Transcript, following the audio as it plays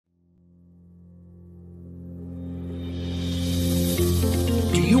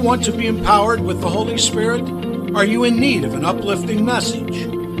want to be empowered with the Holy Spirit? Are you in need of an uplifting message?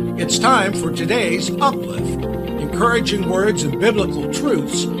 It's time for today's Uplift, encouraging words and biblical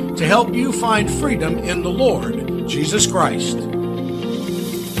truths to help you find freedom in the Lord Jesus Christ.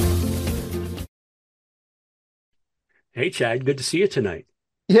 Hey, Chad, good to see you tonight.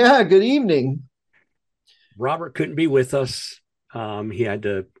 Yeah, good evening. Robert couldn't be with us. He had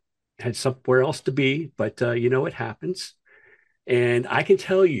somewhere else to be, but it happens. And I can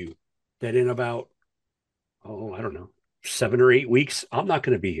tell you that in about, I don't know, 7 or 8 weeks, I'm not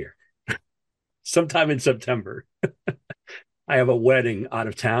going to be here. Sometime in September. I have a wedding out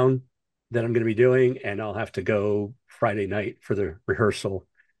of town that I'm going to be doing, and I'll have to go Friday night for the rehearsal.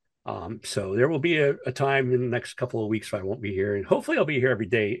 So there will be a time in the next couple of weeks where I won't be here, and hopefully I'll be here every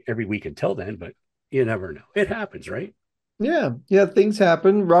day, every week until then, but you never know. It happens, right? Yeah, things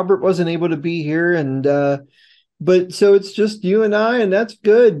happen. Robert wasn't able to be here, and but so it's just you and I, and that's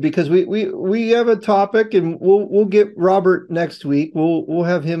good because we have a topic, and we'll get Robert next week. We'll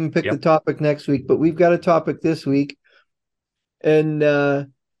have him pick the topic next week, but we've got a topic this week, and I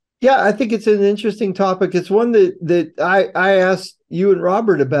think it's an interesting topic. It's one that I asked you and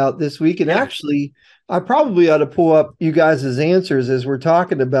Robert about this week, and actually, I probably ought to pull up you guys' answers as we're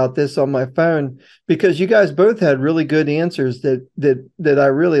talking about this on my phone because you guys both had really good answers that I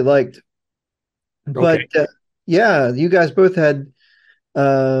really liked. Okay. But you guys both had.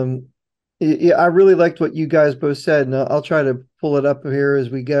 I really liked what you guys both said, and I'll try to pull it up here as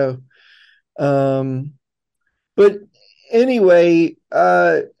we go. But anyway,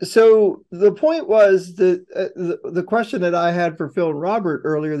 so the point was that the question that I had for Phil and Robert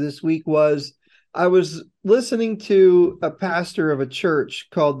earlier this week was I was listening to a pastor of a church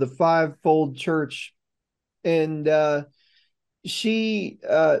called the Fivefold Church, and she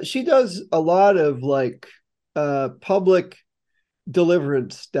does a lot of like public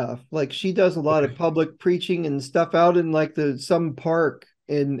deliverance stuff. Like she does a lot of public preaching and stuff out in like some park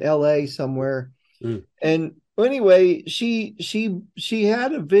in LA somewhere. And anyway, she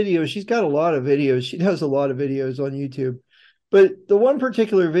had a video. She's got a lot of videos. She does a lot of videos on YouTube. But the one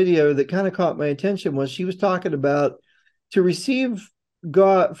particular video that kind of caught my attention was she was talking about to receive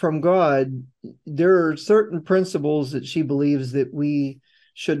God from God, there are certain principles that she believes that we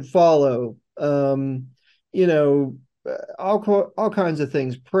should follow. All kinds of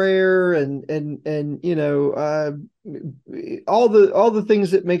things, prayer and all the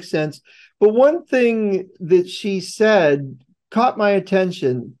things that make sense. But one thing that she said caught my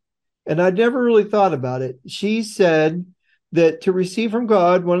attention, and I'd never really thought about it. She said that to receive from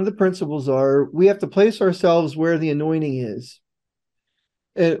God, one of the principles are we have to place ourselves where the anointing is,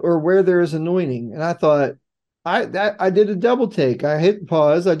 or where there is anointing. And I thought, I did a double take. I hit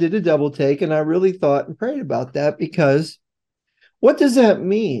pause. I did a double take, and I really thought and prayed about that because what does that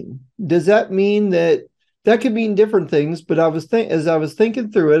mean? Does that mean that could mean different things? But as I was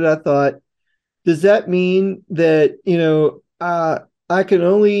thinking through it, I thought, does that mean that I can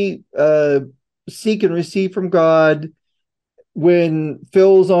only seek and receive from God when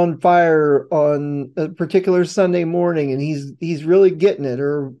Phil's on fire on a particular Sunday morning and he's really getting it,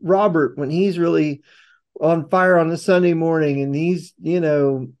 or Robert when he's really on fire on a Sunday morning and he's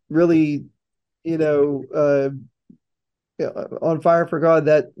really on fire for God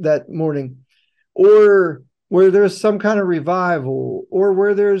that morning, or where there's some kind of revival, or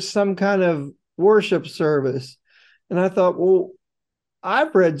where there's some kind of worship service. And I thought, well,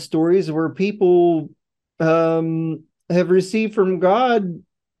 I've read stories where people have received from God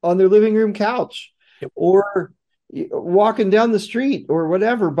on their living room couch, or walking down the street or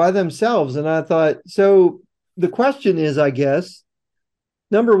whatever by themselves. And I thought, so the question is, I guess,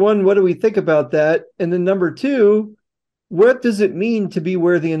 number one, what do we think about that? And then number two, what does it mean to be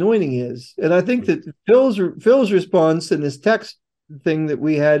where the anointing is? And I think that Phil's response in this text thing that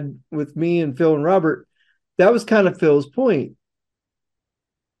we had with me and Phil and Robert, that was kind of Phil's point,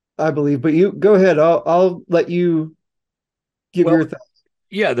 I believe. But you go ahead. I'll let you give your thoughts.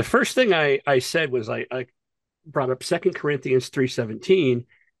 Yeah, the first thing I said was I brought up 2 Corinthians 3:17,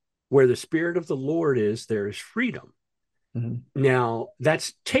 where the Spirit of the Lord is, there is freedom. Mm-hmm. Now,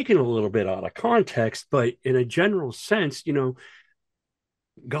 that's taken a little bit out of context, but in a general sense,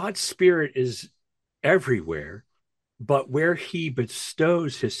 God's Spirit is everywhere, but where he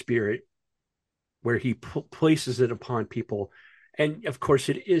bestows his Spirit, where he places it upon people, and of course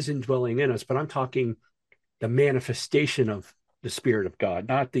it is indwelling in us, but I'm talking the manifestation of the Spirit of God,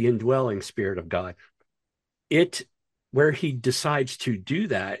 not the indwelling Spirit of God. Where he decides to do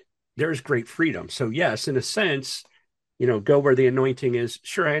that, there's great freedom. So yes, in a sense, go where the anointing is.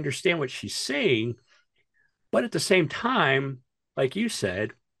 Sure, I understand what she's saying, but at the same time, like you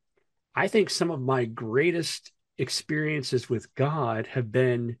said, I think some of my greatest experiences with God have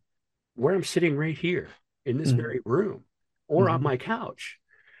been where I'm sitting right here in this Mm-hmm. very room or on Mm-hmm. my couch.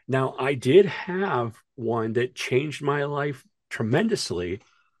 Now, I did have one that changed my life tremendously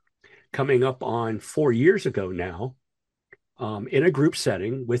coming up on 4 years ago now, in a group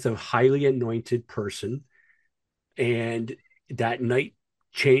setting with a highly anointed person. And that night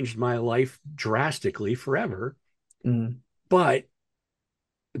changed my life drastically forever. Mm-hmm. But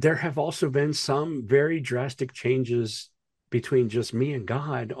there have also been some very drastic changes between just me and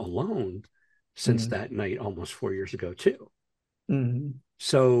God alone since Mm-hmm. that night almost 4 years ago, too. Mm-hmm.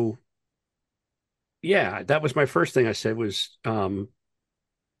 So, yeah, that was my first thing I said was,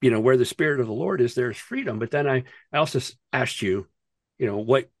 where the Spirit of the Lord is, there's freedom. But then I also asked you,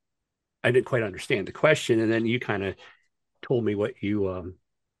 what I didn't quite understand the question. And then you kind of told me what you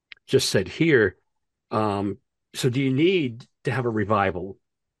just said here. So, do you need to have a revival?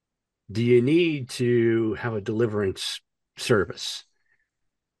 Do you need to have a deliverance service?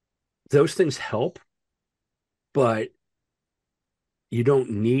 Those things help, but you don't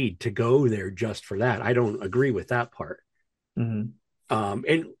need to go there just for that. I don't agree with that part. Mm-hmm.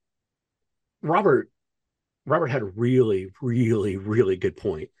 And Robert had a really, really, really good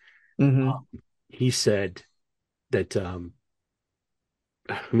point. Mm-hmm. He said that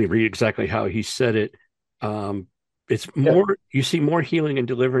let me read exactly how he said it. It's Yeah. more, you see more healing and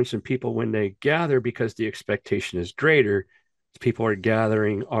deliverance in people when they gather because the expectation is greater. People are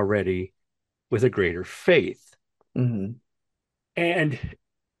gathering already with a greater faith. Mm-hmm. And,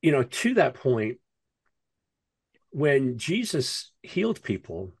 to that point, when Jesus healed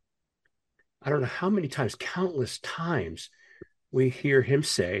people, I don't know how many times, countless times, we hear him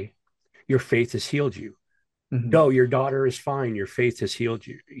say, your faith has healed you. Mm-hmm. Go, your daughter is fine. Your faith has healed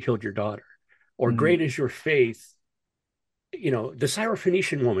you, healed your daughter. Or Mm-hmm. great is your faith. The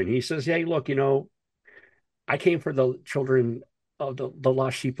Syrophoenician woman, he says, hey, look, I came for the children of the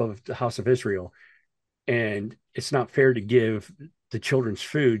lost sheep of the house of Israel. And it's not fair to give the children's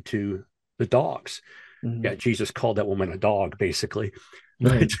food to the dogs. Mm-hmm. Yeah, Jesus called that woman a dog, basically.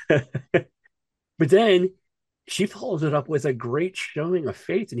 But Right. but then she follows it up with a great showing of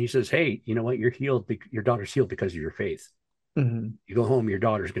faith. And he says, hey, you know what? You're healed. Your daughter's healed because of your faith. Mm-hmm. You go home, your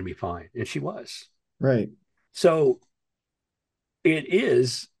daughter's going to be fine. And she was. Right. So it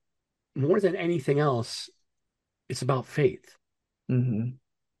is more than anything else, it's about faith. Mm-hmm.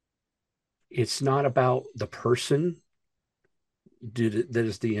 It's not about the person that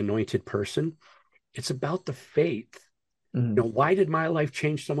is the anointed person. It's about the faith. Mm-hmm. Why did my life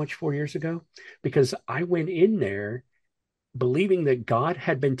change so much 4 years ago? Because I went in there believing that God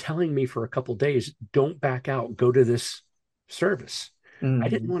had been telling me for a couple of days, don't back out, go to this service. I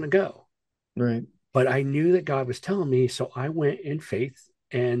didn't Mm-hmm. want to go, Right. but I knew that God was telling me. So I went in faith.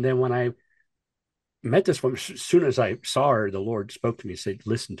 And then when I met this woman, as soon as I saw her, the Lord spoke to me and said,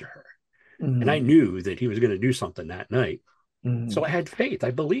 listen to her. And I Mm-hmm. knew that he was going to do something that night. So Mm-hmm. I had faith.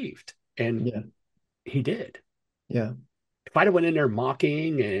 I believed. And Yeah. he did. Yeah. If I'd have went in there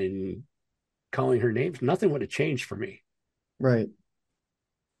mocking and calling her names, nothing would have changed for me. Right.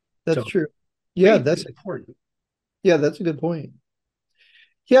 That's So true. Yeah, faith that's is important. that's a good point.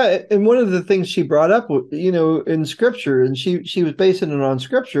 Yeah, and one of the things she brought up, in scripture, and she was basing it on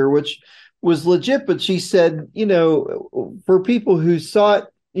scripture, which was legit, but she said, for people who sought,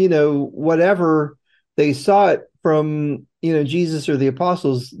 whatever they sought from, Jesus or the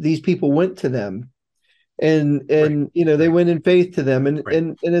apostles, these people went to them and Right. they Right. went in faith to them. And Right.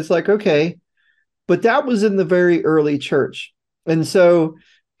 and it's like, okay, but that was in the very early church. And so,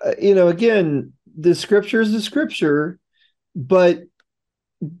 again, the scripture is the scripture, but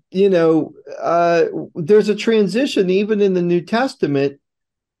there's a transition even in the New Testament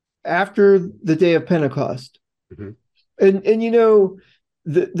after the day of Pentecost. Mm-hmm. And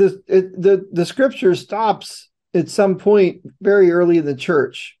the scripture stops at some point very early in the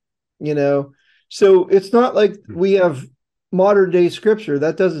church, so it's not like we have modern day scripture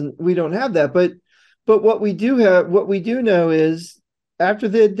we don't have that, but what we do know is after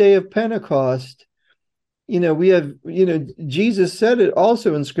the day of Pentecost, we have, Jesus said it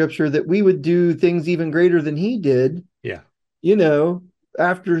also in scripture that we would do things even greater than he did, Yeah. you know,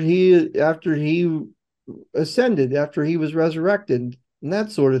 after he ascended, after he was resurrected, and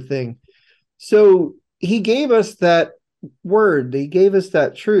that sort of thing. So he gave us that word, he gave us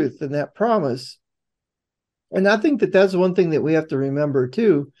that truth and that promise. And I think that that's one thing that we have to remember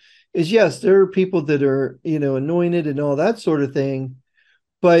too, is yes, there are people that are, anointed and all that sort of thing.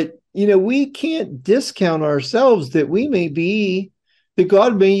 But, we can't discount ourselves that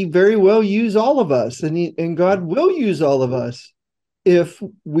God may very well use all of us, and God will use all of us. if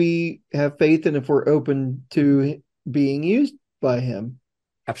we have faith and if we're open to being used by him.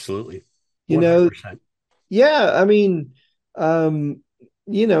 Absolutely. You know, 100%. yeah, I mean, I'm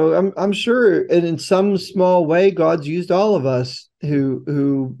sure, and in some small way, God's used all of us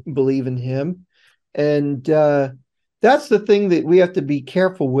who believe in him. And that's the thing that we have to be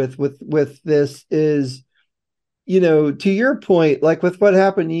careful with this is, to your point, like with what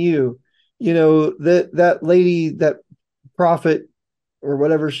happened to you, that lady, that prophet or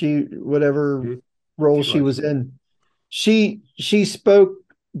whatever Mhm. role She she was. was in, she spoke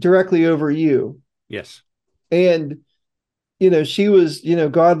directly over you. Yes. And she was,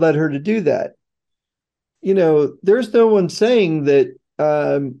 God led her to do that. There's no one saying that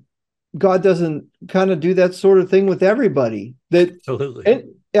God doesn't kind of do that sort of thing with everybody. That Absolutely.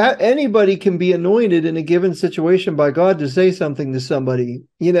 anybody can be anointed in a given situation by God to say something to somebody.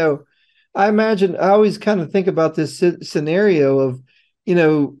 I always kind of think about this scenario of,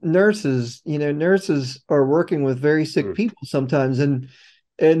 nurses. Nurses are working with very sick Mm. people sometimes, and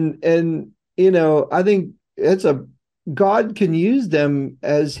I think God can use them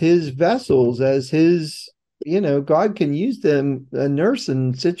as his vessels, as his, God can use them, a nurse,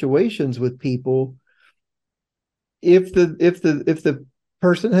 in situations with people if the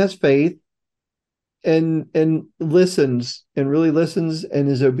person has faith and listens and really listens and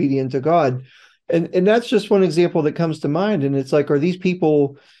is obedient to God. And that's just one example that comes to mind. And it's like, are these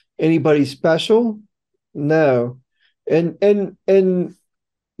people anybody special? No. And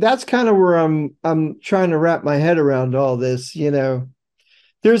that's kind of where I'm trying to wrap my head around all this.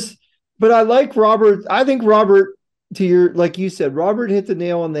 There's but I like Robert. I think Robert, to your, like you said, Robert hit the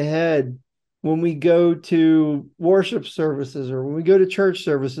nail on the head when we go to worship services or when we go to church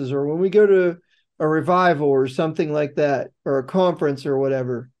services or when we go to a revival or something like that, or a conference or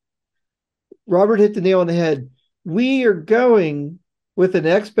whatever. Robert hit the nail on the head. We are going with an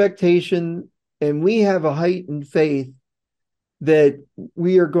expectation and we have a heightened faith that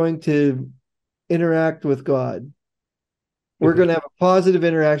we are going to interact with God. We're Mhm. going to have a positive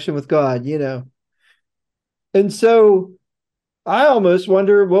interaction with God. And so I almost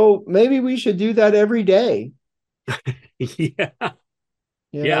wonder, well, maybe we should do that every day. Yeah.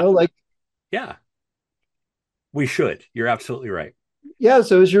 You Yeah. know, like, Yeah. We should. You're absolutely right. yeah.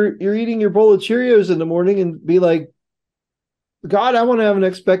 So as you're eating your bowl of Cheerios in the morning, and be like, God, I want to have an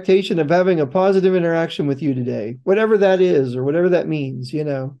expectation of having a positive interaction with you today, whatever that is or whatever that means.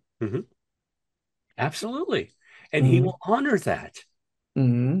 Mhm. Absolutely. And he Mm-hmm. will honor that.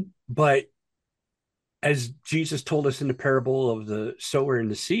 Mm-hmm. But as Jesus told us in the parable of the sower and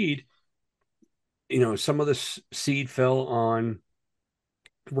the seed, some of the seed fell on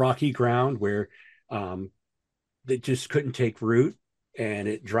rocky ground where um, they just couldn't take root and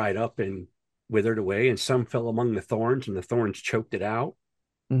it dried up and withered away. And some fell among the thorns and the thorns choked it out.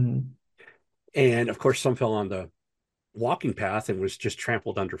 Mm-hmm. And of course, some fell on the walking path and was just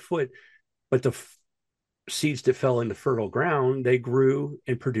trampled underfoot. But the seeds that fell into fertile ground, they grew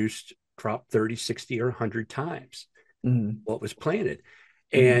and produced crop 30, 60, or 100 times Mm-hmm. what was planted.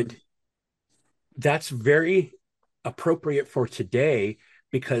 Mm-hmm. And that's very appropriate for today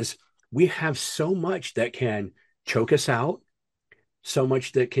because we have so much that can choke us out, so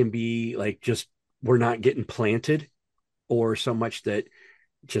much that can be like just we're not getting planted, or so much that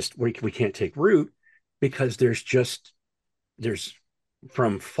just we can't take root because there's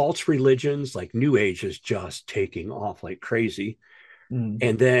from false religions like New Age is just taking off like crazy. Mm-hmm.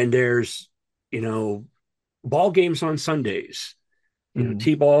 And then there's, you know, ball games on Sundays, Mm-hmm.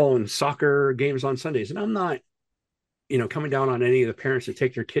 T-ball and soccer games on Sundays. And I'm not, coming down on any of the parents that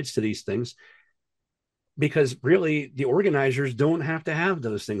take their kids to these things because really the organizers don't have to have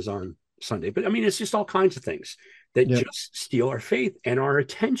those things on Sunday. But I mean, it's just all kinds of things that Yep. just steal our faith and our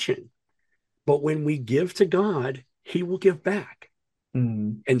attention. But when we give to God, he will give back.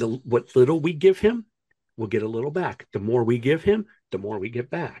 Mm-hmm. And what little we give him, we'll get a little back. The more we give him, the more we get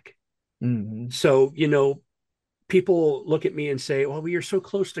back. Mm-hmm. So, people look at me and say, "Well, you're so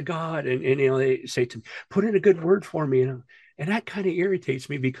close to God," and they say to me, "Put in a good word for me," and that kind of irritates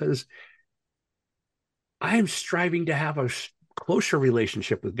me because I am striving to have a closer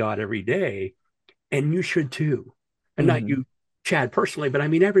relationship with God every day, and you should too, and not Mm-hmm. you, Chad, personally, but I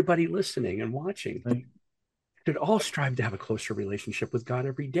mean everybody listening and watching Right. should all strive to have a closer relationship with God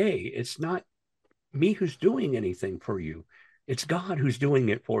every day. It's not me who's doing anything for you; it's God who's doing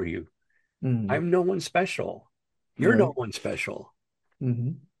it for you. Mm-hmm. I'm no one special. You're no Right. one special.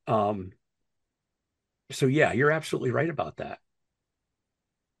 Mm-hmm. Um, so yeah, you're absolutely right about that.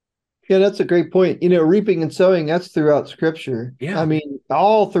 Yeah, that's a great point. Reaping and sowing, that's throughout scripture. Yeah. I mean,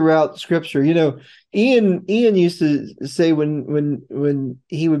 all throughout scripture. Ian used to say when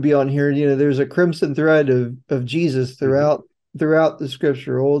he would be on here, there's a crimson thread of Jesus throughout the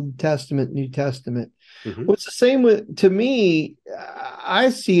scripture, Old Testament, New Testament. Well, it's the same to me. I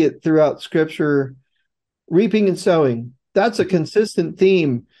see it throughout scripture, reaping and sowing. That's a consistent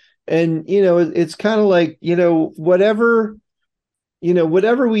theme. And it's kind of like, whatever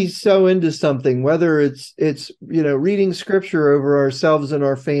we sow into something, whether it's reading scripture over ourselves and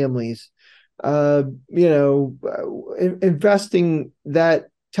our families, investing that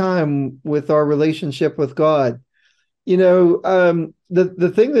time with our relationship with God.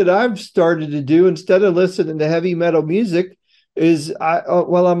 The thing that I've started to do instead of listening to heavy metal music is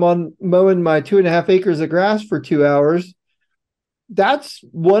while I'm on mowing my 2.5 acres of grass for 2 hours, that's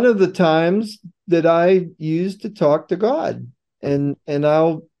one of the times that I use to talk to God. And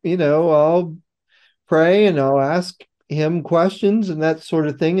I'll pray and I'll ask him questions and that sort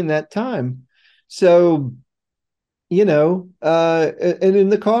of thing in that time. So, and in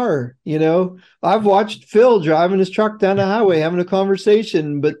the car, I've watched Phil driving his truck down the highway having a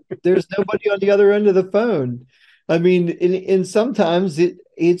conversation, but there's nobody on the other end of the phone. I mean, and sometimes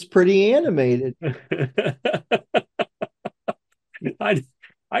it's pretty animated. I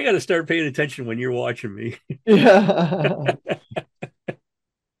got to start paying attention when you're watching me. Yeah.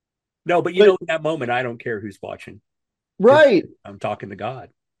 No, but in that moment, I don't care who's watching. Right. I'm talking to God.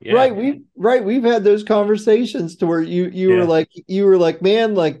 Yeah. Right. We've had those conversations to where you were like,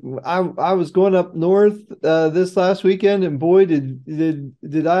 man, like I was going up north this last weekend, and boy,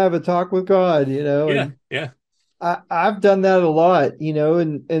 did I have a talk with God, Yeah. And I've done that a lot,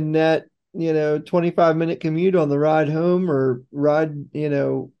 and that 25-minute commute on the ride home or ride,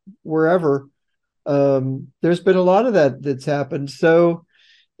 wherever. There's been a lot of that's happened. So,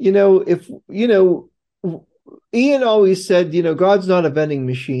 if Ian always said, God's not a vending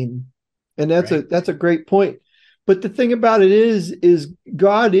machine, and that's a great point. But the thing about it is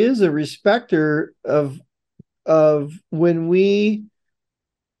God is a respecter of when we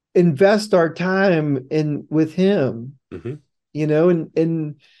invest our time with Him, and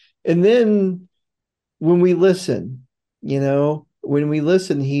then when we listen, He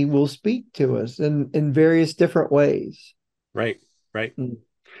will speak to us in various different ways. Right.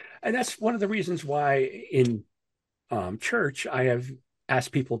 And that's one of the reasons why in church, I have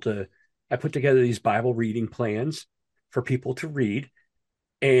asked people I put together these Bible reading plans for people to read.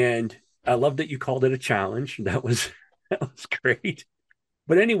 And I love that you called it a challenge. That was great.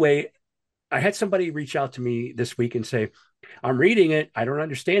 But anyway, I had somebody reach out to me this week and say, I'm reading it. I don't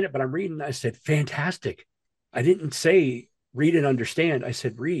understand it, but I'm reading. I said, fantastic. I didn't say read and understand. I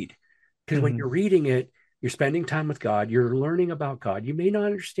said, read. Because when you're reading it, you're spending time with God. You're learning about God. You may not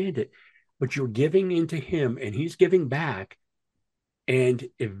understand it, but you're giving into Him and He's giving back. And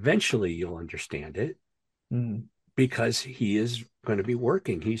eventually you'll understand it because He is going to be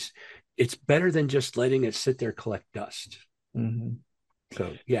working. It's better than just letting it sit there, collect dust.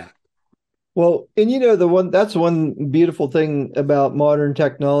 So, yeah. Well, and that's one beautiful thing about modern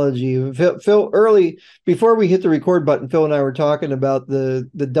technology. Phil, early before we hit the record button, Phil and I were talking about the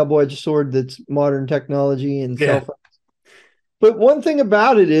double-edged sword that's modern technology and cell phones. But one thing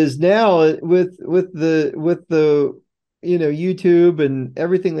about it is now with the YouTube and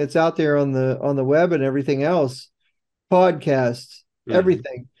everything that's out there on the web and everything else, podcasts,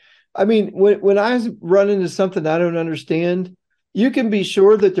 everything. I mean, when I run into something I don't understand, you can be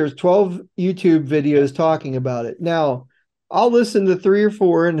sure that there's 12 YouTube videos talking about it. Now, I'll listen to 3 or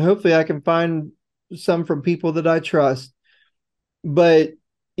 4, and hopefully I can find some from people that I trust. But,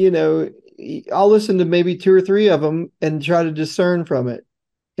 I'll listen to maybe 2 or 3 of them and try to discern from it.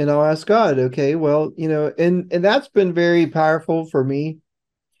 And I'll ask God, okay, well, and that's been very powerful for me.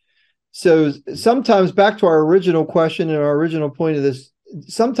 So sometimes, back to our original question and our original point of this,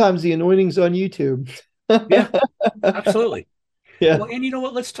 sometimes the anointing's on YouTube. Yeah, absolutely. Yeah. Well, and you know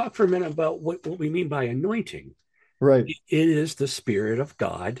what? Let's talk for a minute about what we mean by anointing. Right. It is the Spirit of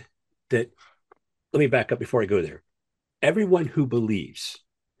God that, let me back up before I go there. Everyone who believes,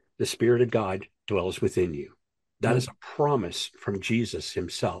 the Spirit of God dwells within you. That is a promise from Jesus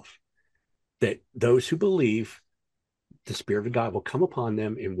Himself, that those who believe, the Spirit of God will come upon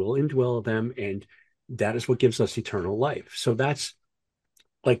them and will indwell them. And that is what gives us eternal life. So that's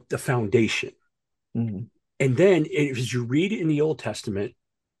like the foundation. And then as you read in the Old Testament,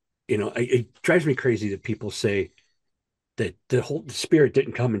 it drives me crazy that people say that the Spirit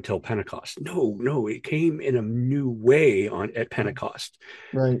didn't come until Pentecost. No, it came in a new way at Pentecost.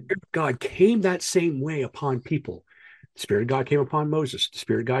 Right. God came that same way upon people. Spirit of God came upon Moses. The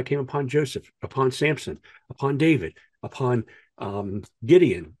Spirit of God came upon Joseph, upon Samson, upon David, upon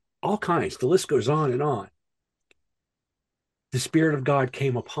Gideon, all kinds. The list goes on and on. The Spirit of God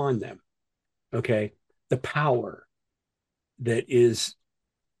came upon them. Okay. The power that is,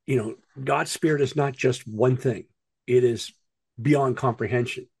 God's Spirit is not just one thing. It is beyond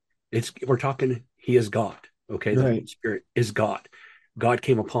comprehension. We're talking, he is God. Okay. The Holy Spirit is God. God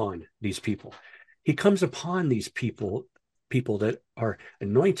came upon these people. He comes upon these people that are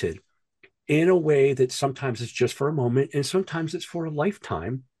anointed in a way that sometimes it's just for a moment and sometimes it's for a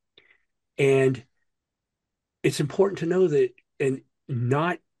lifetime. And it's important to know that in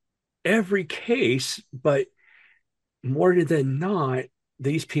not every case, but more than not,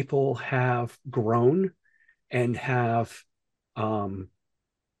 these people have grown and have gotten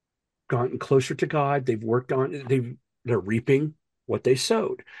closer to God. They've worked on, they're reaping what they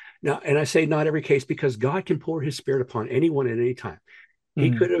sowed. Now, and I say not every case because God can pour his Spirit upon anyone at any time.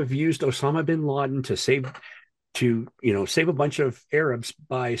 He could have used Osama bin Laden to save a bunch of Arabs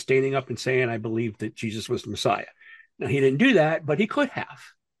by standing up and saying, I believe that Jesus was the Messiah. Now, he didn't do that, but he could have.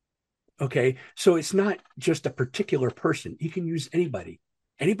 Okay. So it's not just a particular person. He can use anybody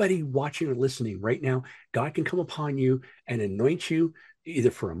watching or listening right now. God can come upon you and anoint you either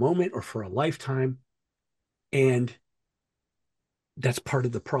for a moment or for a lifetime. And that's part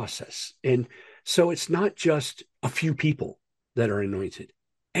of the process. And so it's not just a few people that are anointed.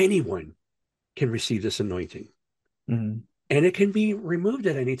 Anyone can receive this anointing. And it can be removed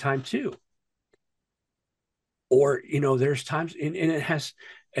at any time too. Or, there's times, and it has,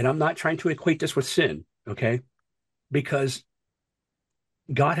 and I'm not trying to equate this with sin, okay? Because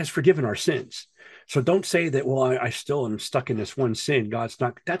God has forgiven our sins. So don't say that, well, I still am stuck in this one sin.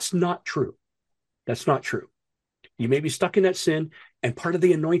 That's not true. That's not true. You may be stuck in that sin, and part of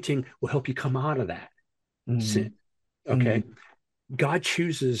the anointing will help you come out of that sin. Okay. God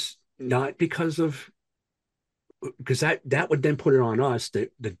chooses not because that would then put it on us,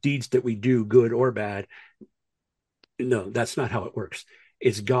 that the deeds that we do, good or bad. No, that's not how it works.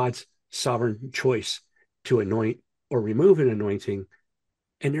 It's God's sovereign choice to anoint or remove an anointing.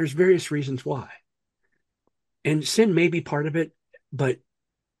 And there's various reasons why. And sin may be part of it, but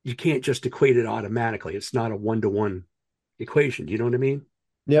you can't just equate it automatically. It's not a one-to-one equation. Do you know what I mean?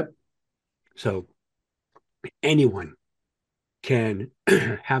 Yep. So anyone can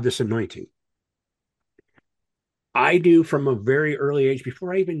have this anointing. I knew from a very early age,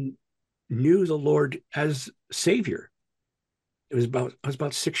 before I even knew the Lord as Savior, I was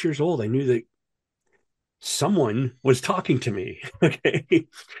about 6 years old. I knew that someone was talking to me. Okay.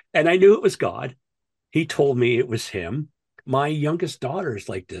 And I knew it was God. He told me it was him. My youngest daughter is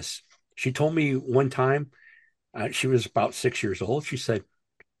like this. She told me one time, she was about 6 years old. She said,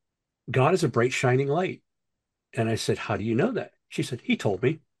 God is a bright, shining light. And I said, how do you know that? She said, he told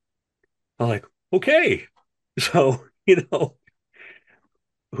me. I'm like, okay. So, who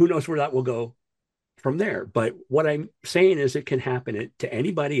knows where that will go from there. But what I'm saying is it can happen to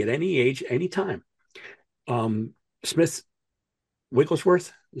anybody at any age, anytime. Smith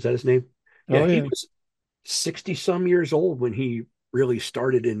Wigglesworth, is that his name? Yeah, he was 60 some years old when he really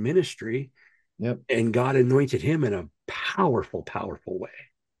started in ministry. Yep. And God anointed him in a powerful, powerful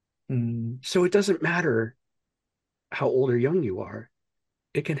way. So it doesn't matter how old or young you are,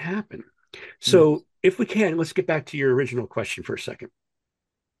 it can happen. So if we can, let's get back to your original question for a second.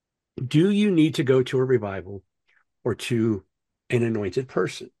 Do you need to go to a revival or to an anointed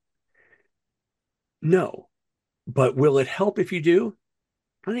person? No. But will it help if you do?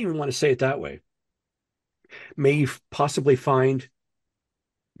 I don't even want to say it that way. May you possibly find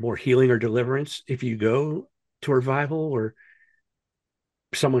more healing or deliverance if you go to a revival or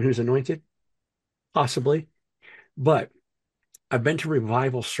someone who's anointed? Possibly. But I've been to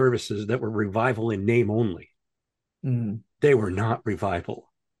revival services that were revival in name only. They were not revival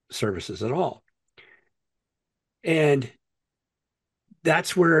services at all. And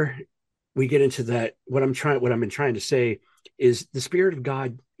that's where we get into that. What I've been trying to say is the Spirit of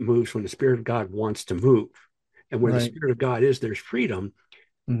God moves when the Spirit of God wants to move. And where the Spirit of God is, there's freedom,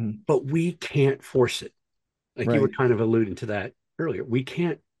 but we can't force it. Like you were kind of alluding to that earlier. We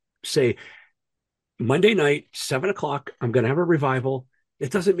can't say Monday night, 7:00, I'm going to have a revival.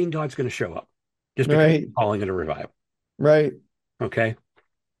 It doesn't mean God's going to show up just because we're calling it a revival. Right. Okay.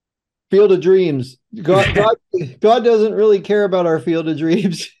 Field of dreams. God doesn't really care about our field of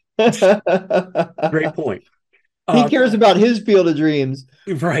dreams. Great point. He cares about his field of dreams.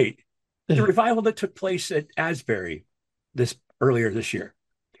 Right. The revival that took place at Asbury earlier this year.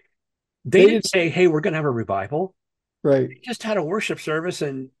 They didn't say, hey, we're going to have a revival. Right. They just had a worship service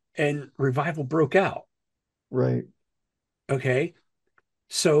and revival broke out. Right. Okay.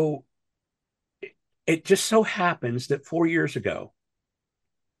 So it just so happens that 4 years ago,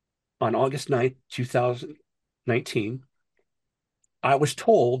 on August 9th, 2019, I was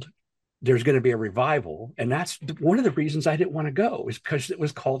told there's going to be a revival. And that's one of the reasons I didn't want to go, is because it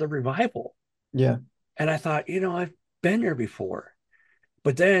was called a revival. Yeah. And I thought, I've been there before.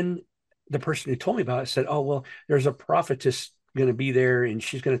 But then the person who told me about it said, oh, well, there's a prophetess going to be there and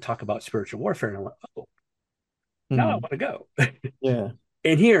she's going to talk about spiritual warfare. And I went, oh, now I want to go. Yeah.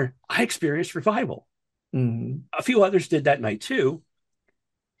 And here I experienced revival. Mm-hmm. A few others did that night too.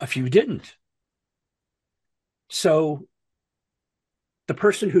 A few didn't. So the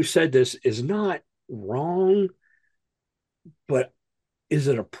person who said this is not wrong, but is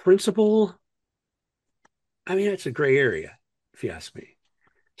it a principle? I mean, it's a gray area, if you ask me.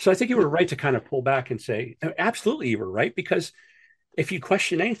 So I think you were right to kind of pull back and say, absolutely, you were right, because if you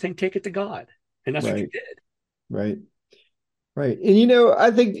question anything, take it to God. And that's what you did. Right. Right. And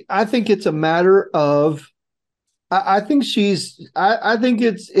I think it's a matter of I think it's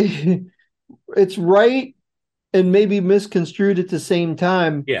right and maybe misconstrued at the same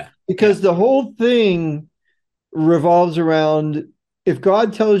time. Yeah. Because the whole thing revolves around, if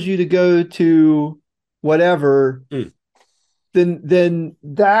God tells you to go to whatever, then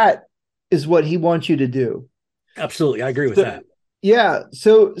that is what he wants you to do. Absolutely. I agree with that. Yeah.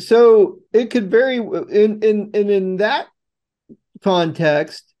 So it could vary in that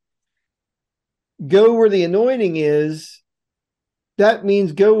context. Go where the anointing is. That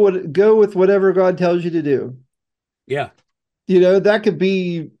means go with whatever God tells you to do. Yeah. That could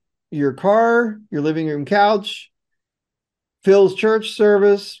be your car, your living room couch, Phil's church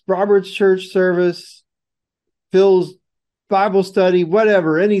service, Robert's church service, Phil's Bible study,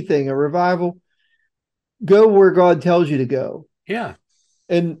 whatever, anything, a revival. Go where God tells you to go. Yeah.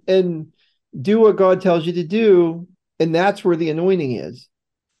 And do what God tells you to do. And that's where the anointing is.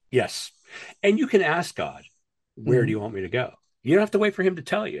 Yes. And you can ask God, where do you want me to go? You don't have to wait for him to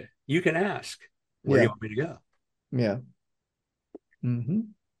tell you. You can ask, where do you want me to go? Yeah.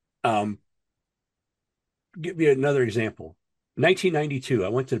 Give you another example. 1992, I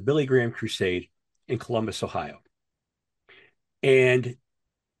went to the Billy Graham Crusade in Columbus, Ohio. And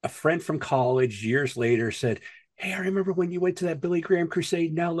a friend from college years later said, hey, I remember when you went to that Billy Graham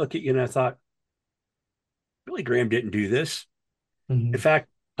Crusade. Now look at you. And I thought, Billy Graham didn't do this. In fact,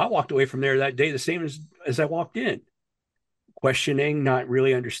 I walked away from there that day the same as I walked in. Questioning, not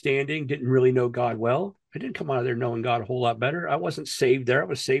really understanding, didn't really know God well. I didn't come out of there knowing God a whole lot better. I wasn't saved there. I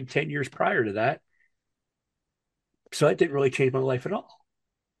was saved 10 years prior to that. So that didn't really change my life at all.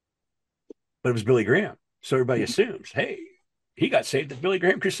 But it was Billy Graham. So everybody assumes, hey, he got saved at Billy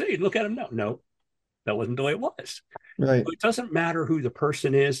Graham Crusade. Look at him now. No, that wasn't the way it was. Right. So it doesn't matter who the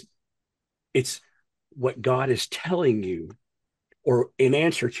person is. It's what God is telling you, or in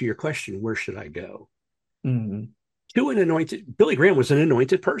answer to your question, where should I go? To an anointed, Billy Graham was an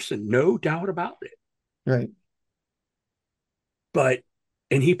anointed person, no doubt about it. Right.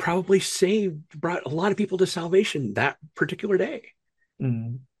 And he probably brought a lot of people to salvation that particular day,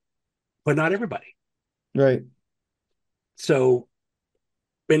 but not everybody. Right. So,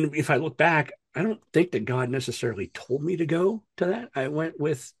 and if I look back, I don't think that God necessarily told me to go to that. I went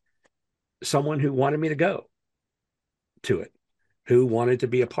with someone who wanted me to go to it, who wanted to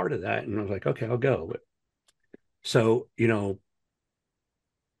be a part of that. And I was like, okay, I'll go. So,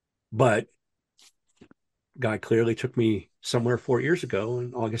 but God clearly took me somewhere 4 years ago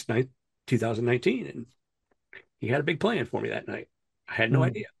on August 9th, 2019. And he had a big plan for me that night. I had no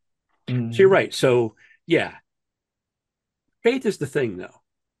idea. So you're right. So yeah, faith is the thing though.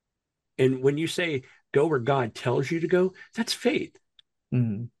 And when you say go where God tells you to go, that's faith.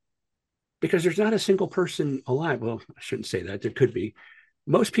 Because there's not a single person alive. Well, I shouldn't say that. There could be.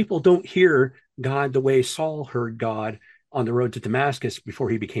 Most people don't hear God the way Saul heard God on the road to Damascus before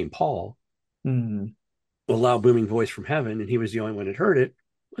he became Paul. A loud booming voice from heaven, and he was the only one that heard it.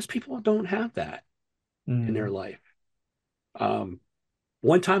 Most people don't have that in their life.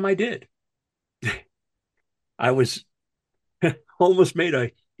 One time I did. I was almost made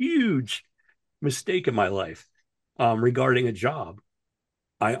a huge mistake in my life regarding a job.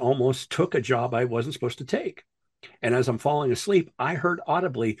 I almost took a job I wasn't supposed to take. And as I'm falling asleep, I heard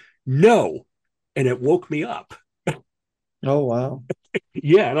audibly, no. And it woke me up. Oh, wow.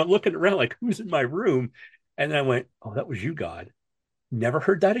 Yeah. And I'm looking around like, who's in my room? And I went, oh, that was you, God. Never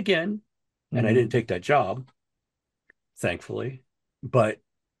heard that again. And I didn't take that job, thankfully. But,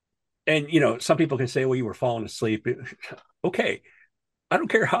 and, some people can say, well, you were falling asleep. Okay. I don't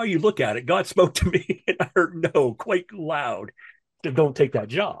care how you look at it. God spoke to me and I heard no quite loud. Don't take that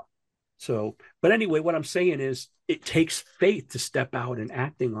job. So, but anyway, what I'm saying is it takes faith to step out and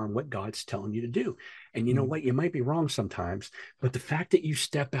acting on what God's telling you to do. And you know what? You might be wrong sometimes, but the fact that you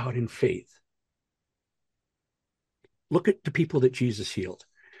step out in faith, look at the people that Jesus healed.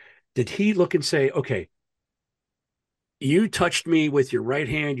 Did he look and say, okay, you touched me with your right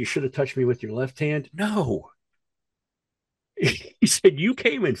hand, you should have touched me with your left hand? No. He said, you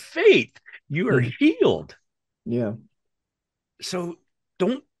came in faith, you are healed. Yeah. So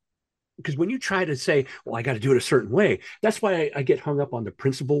don't, because when you try to say, well, I got to do it a certain way, that's why I get hung up on the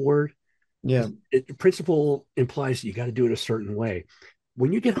principle word. Yeah. Principle implies that you got to do it a certain way.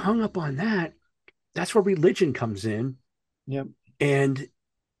 When you get hung up on that, that's where religion comes in. Yep. And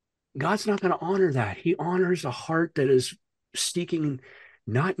God's not going to honor that. He honors a heart that is seeking,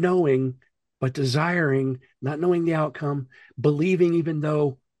 not knowing, but desiring, not knowing the outcome, believing even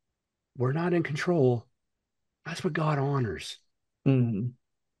though we're not in control. That's what God honors. Mm-hmm.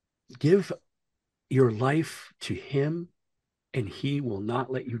 Give your life to him and he will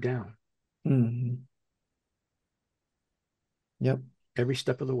not let you down. Mm-hmm. Yep. Every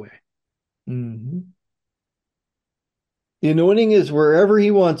step of the way. Mm-hmm. The anointing is wherever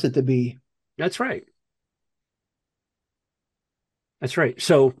he wants it to be. That's right. That's right.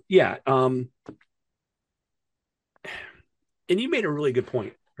 So yeah. And you made a really good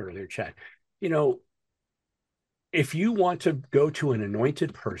point earlier, Chad. You know, if you want to go to an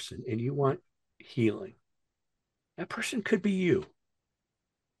anointed person and you want healing, that person could be you.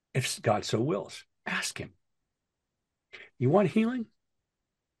 If God so wills, ask him. You want healing?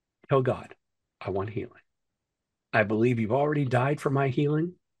 Tell God, I want healing. I believe you've already died for my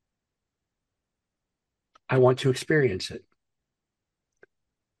healing. I want to experience it.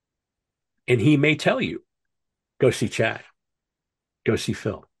 And he may tell you, go see Chad, go see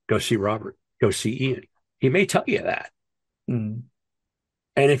Phil, go see Robert, go see Ian. He may tell you that. Mm.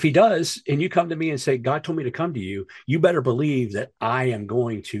 And if he does, and you come to me and say, God told me to come to you, you better believe that I am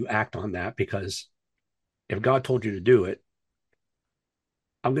going to act on that, because if God told you to do it,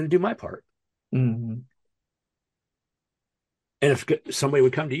 I'm going to do my part. Mm-hmm. And if somebody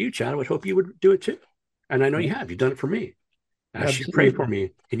would come to you, Chad, I would hope you would do it too. And I know you have. You've done it for me. I asked you to pray for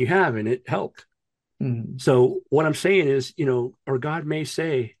me, and you have, and it helped. Mm-hmm. So what I'm saying is, you know, or God may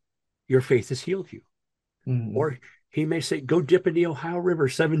say, your faith has healed you. Mm-hmm. Or he may say, go dip in the Ohio River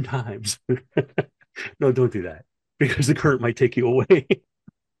 7 times. No, don't do that, because the current might take you away.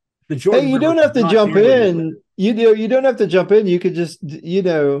 The Jordan Hey, you River don't have to jump in. You don't have to jump in. You could just,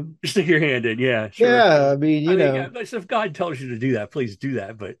 just stick your hand in. Yeah, sure. Yeah, I mean, if God tells you to do that, please do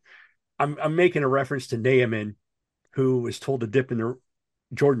that. But I'm making a reference to Naaman, who was told to dip in the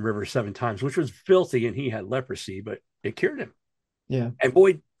Jordan River 7 times, which was filthy, and he had leprosy, but it cured him. Yeah. And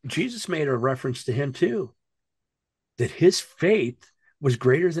boy, Jesus made a reference to him too, that his faith was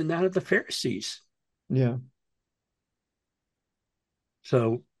greater than that of the Pharisees. Yeah.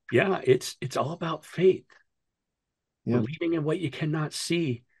 So yeah, it's all about faith. Yeah. Believing in what you cannot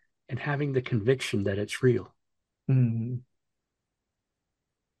see and having the conviction that it's real. Mm-hmm.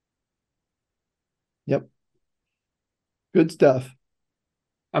 Yep. Good stuff.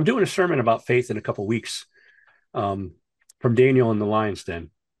 I'm doing a sermon about faith in a couple of weeks, from Daniel in the Lion's Den.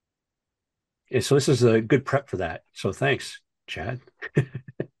 And so this is a good prep for that. So thanks, Chad.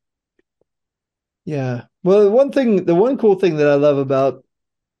 Yeah. Well, the one cool thing that I love about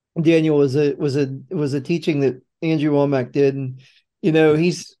Daniel was a teaching that Andrew Womack did, and it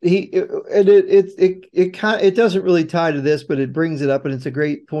doesn't really tie to this, but it brings it up, and it's a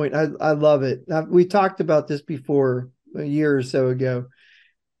great point. I love it. We talked about this before a year or so ago.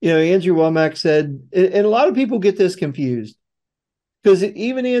 Andrew Womack said, and a lot of people get this confused, because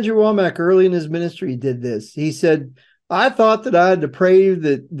even Andrew Womack early in his ministry did this. He said, I thought that I had to pray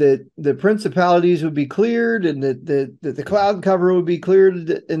that the principalities would be cleared, and that the cloud cover would be cleared,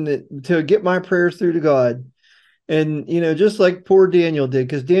 and to get my prayers through to God. And, just like poor Daniel did,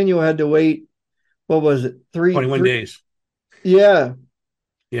 because Daniel had to wait, what was it? 21 days. Yeah.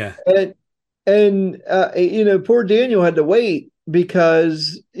 Yeah. And poor Daniel had to wait,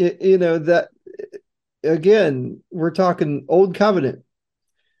 because, that, again, we're talking old covenant.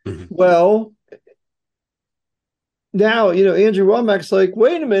 Mm-hmm. Well, now, Andrew Womack's like,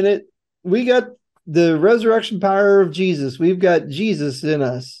 wait a minute, we got the resurrection power of Jesus. We've got Jesus in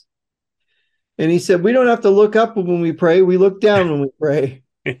us. And he said, we don't have to look up when we pray. We look down when we pray.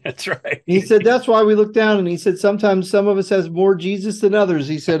 That's right. He said, that's why we look down. And he said, sometimes some of us has more Jesus than others.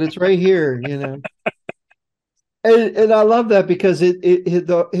 He said, it's right here, And I love that, because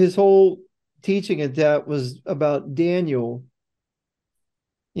his whole teaching at that was about Daniel,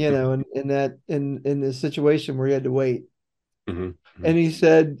 in the situation where he had to wait. Mm-hmm. And he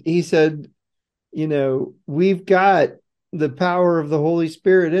said, we've got the power of the Holy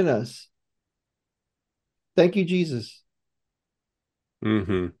Spirit in us. Thank you, Jesus.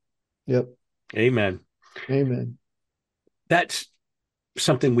 Mm-hmm. Yep. Amen. Amen. That's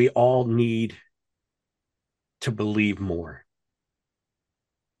something we all need to believe more.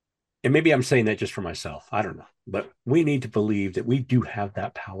 And maybe I'm saying that just for myself. I don't know. But we need to believe that we do have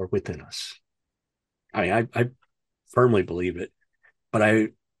that power within us. I mean, I firmly believe it. But I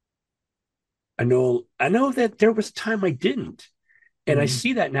know that there was a time I didn't. And I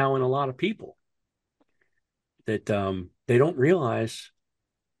see that now in a lot of people that they don't realize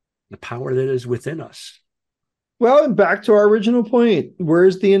the power that is within us. Well, and back to our original point,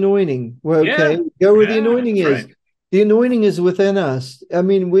 where's the anointing? Well, okay, Yeah, go where the yeah, anointing that's is. right. The anointing is within us. I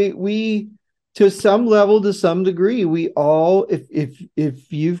mean, we to some level, to some degree, we all,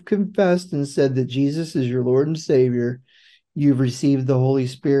 if you've confessed and said that Jesus is your Lord and Savior, you've received the Holy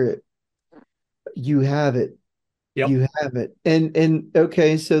Spirit. You have it. Yep, You have it. And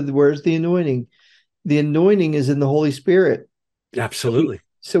okay, so where's the anointing? The anointing is in the Holy Spirit. So we absolutely,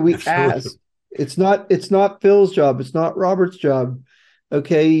 so we absolutely. ask. It's not Phil's job. It's not Robert's job.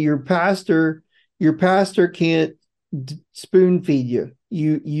 Okay, your pastor can't spoon feed you.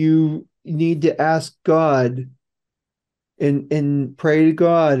 You need to ask God and pray to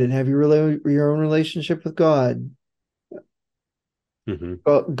God and have your own relationship with God.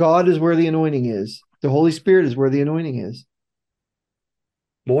 Mm-hmm. God is where the anointing is. The Holy Spirit is where the anointing is.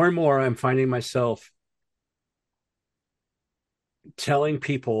 More and more, I'm finding myself telling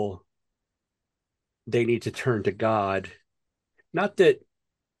people they need to turn to God. Not that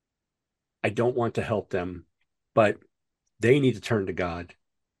I don't want to help them, but they need to turn to God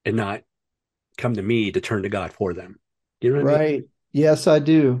and not come to me to turn to God for them. You know what I mean? Right. Yes, I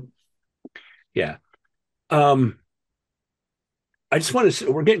do. Yeah. Um, I just want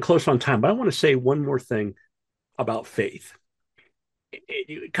to, we're getting close on time, but I want to say one more thing about faith.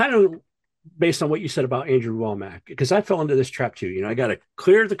 Kind of based on what you said about Andrew Womack, because I fell into this trap too. I got to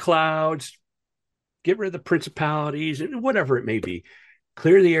clear the clouds, get rid of the principalities, and whatever it may be,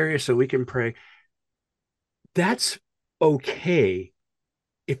 clear the area so we can pray. That's okay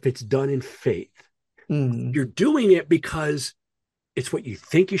if it's done in faith. Mm, You're doing it because it's what you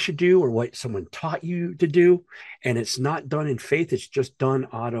think you should do or what someone taught you to do. And it's not done in faith. It's just done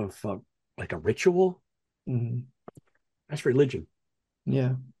out of like a ritual. mm, That's religion.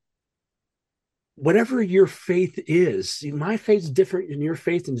 yeah. Whatever your faith is, see, my faith is different than your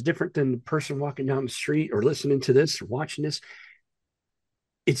faith and is different than the person walking down the street or listening to this or watching this.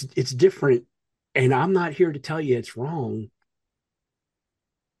 It's different. And I'm not here to tell you it's wrong.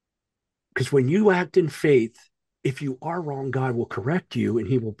 Because when you act in faith, if you are wrong, God will correct you and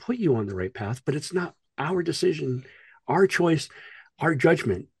he will put you on the right path. But it's not our decision, our choice, our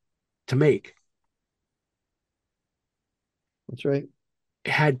judgment to make. That's right.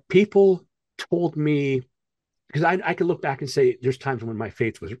 Had people told me, because I could look back and say there's times when my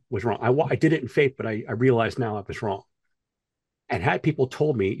faith was wrong. I did it in faith, but I realized now I was wrong. And had people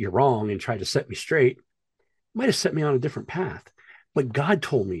told me you're wrong and tried to set me straight, it might have set me on a different path. But God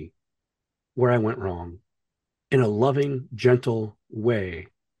told me where I went wrong in a loving, gentle way.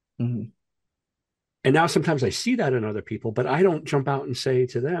 Mm, And now sometimes I see that in other people, but I don't jump out and say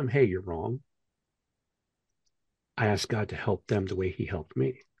to them, hey, you're wrong. I ask God to help them the way he helped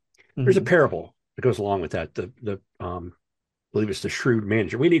me. There's a mm. parable that goes along with that. I believe it's the shrewd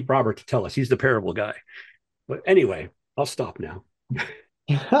manager. We need Robert to tell us. He's the parable guy. But anyway, I'll stop now.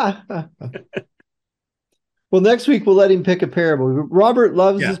 Well, next week we'll let him pick a parable. Robert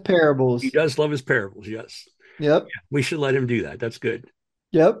loves Yeah, his he parables. does love his parables. Yes. Yep. Yeah, we should let him do that. That's good.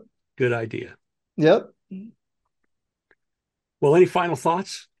 Yep. Good idea. Yep. Well, any final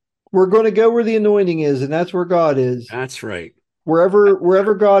thoughts? We're going to go where the anointing is, and that's where God is. That's right.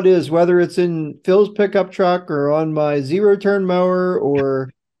 Wherever God is, whether it's in Phil's pickup truck or on my zero turn mower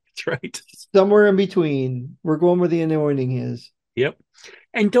or That's right. somewhere in between, we're going where the anointing is. Yep.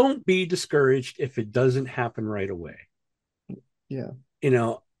 And don't be discouraged if it doesn't happen right away. Yeah. You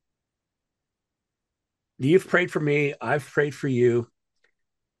know, you've prayed for me, I've prayed for you,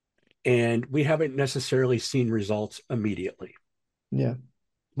 and we haven't necessarily seen results immediately, Yeah.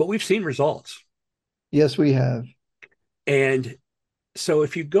 but we've seen results. Yes, we have. And so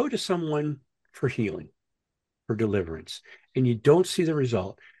if you go to someone for healing, for deliverance, and you don't see the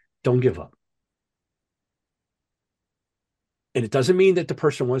result, don't give up. And it doesn't mean that the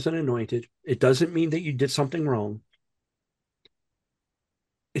person wasn't anointed. It doesn't mean that you did something wrong.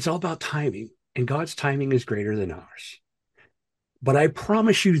 It's all about timing, and God's timing is greater than ours. But I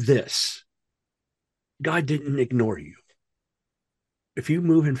promise you this, God didn't ignore you. if you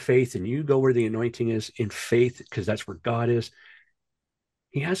move in faith and you go where the anointing is in faith, because that's where God is,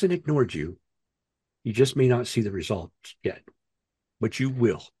 he hasn't ignored you. You just may not see the results yet, but you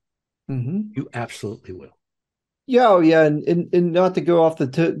will. Mm-hmm. You absolutely will. Yeah, oh, yeah, and not to go off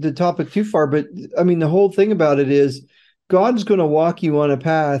the topic too far, but I mean the whole thing about it is God's going to walk you on a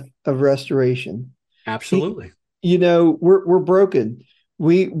path of restoration. Absolutely. We're broken.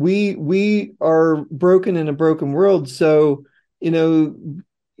 We are broken in a broken world. So,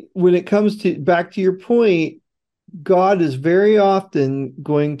 when it comes to back to your point, God is very often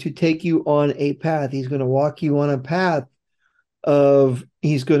going to take you on a path. He's going to walk you on a path of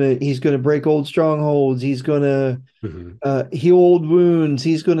he's going to break old strongholds. He's going to heal old wounds.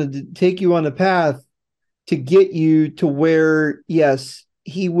 He's going to take you on a path to get you to where, yes,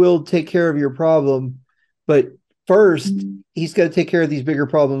 he will take care of your problem, but first he's got to take care of these bigger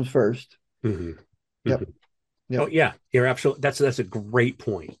problems first. Mm-hmm. Yep. Oh yeah, you're absolutely. That's a great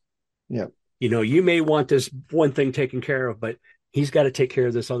point. Yep. You may want this one thing taken care of, but he's got to take care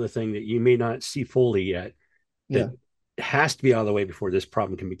of this other thing that you may not see fully yet. That has to be out of the way before this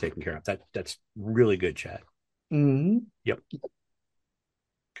problem can be taken care of. That's really good, Chad. Mm-hmm. Yep.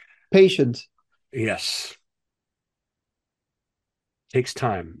 Patience. Yes. Takes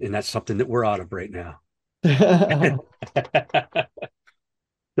time, and that's something that we're out of right now.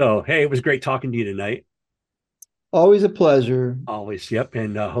 So, hey, it was great talking to you tonight. Always a pleasure. Always, yep.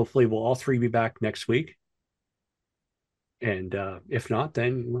 And hopefully we'll all three be back next week. And if not,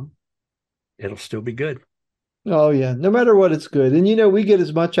 then it'll still be good. Oh yeah, no matter what, it's good. And we get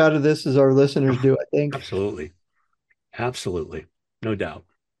as much out of this as our listeners do, I think. Absolutely. Absolutely. No doubt.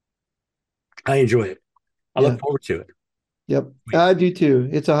 I enjoy it. I look forward to it. Yep, I do too.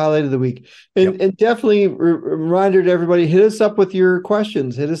 It's a highlight of the week. And definitely reminder to everybody, hit us up with your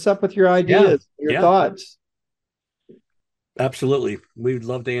questions. Hit us up with your ideas, your thoughts. Absolutely. We'd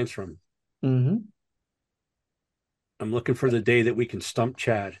love to answer them. Mm-hmm. I'm looking for the day that we can stump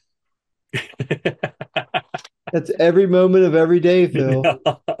Chad. That's every moment of every day, Phil.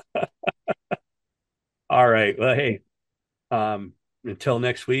 All right. Well, hey, until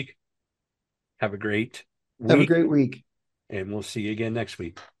next week, have a great week. Have a great week. And we'll see you again next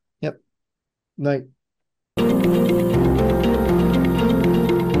week. Yep. Night.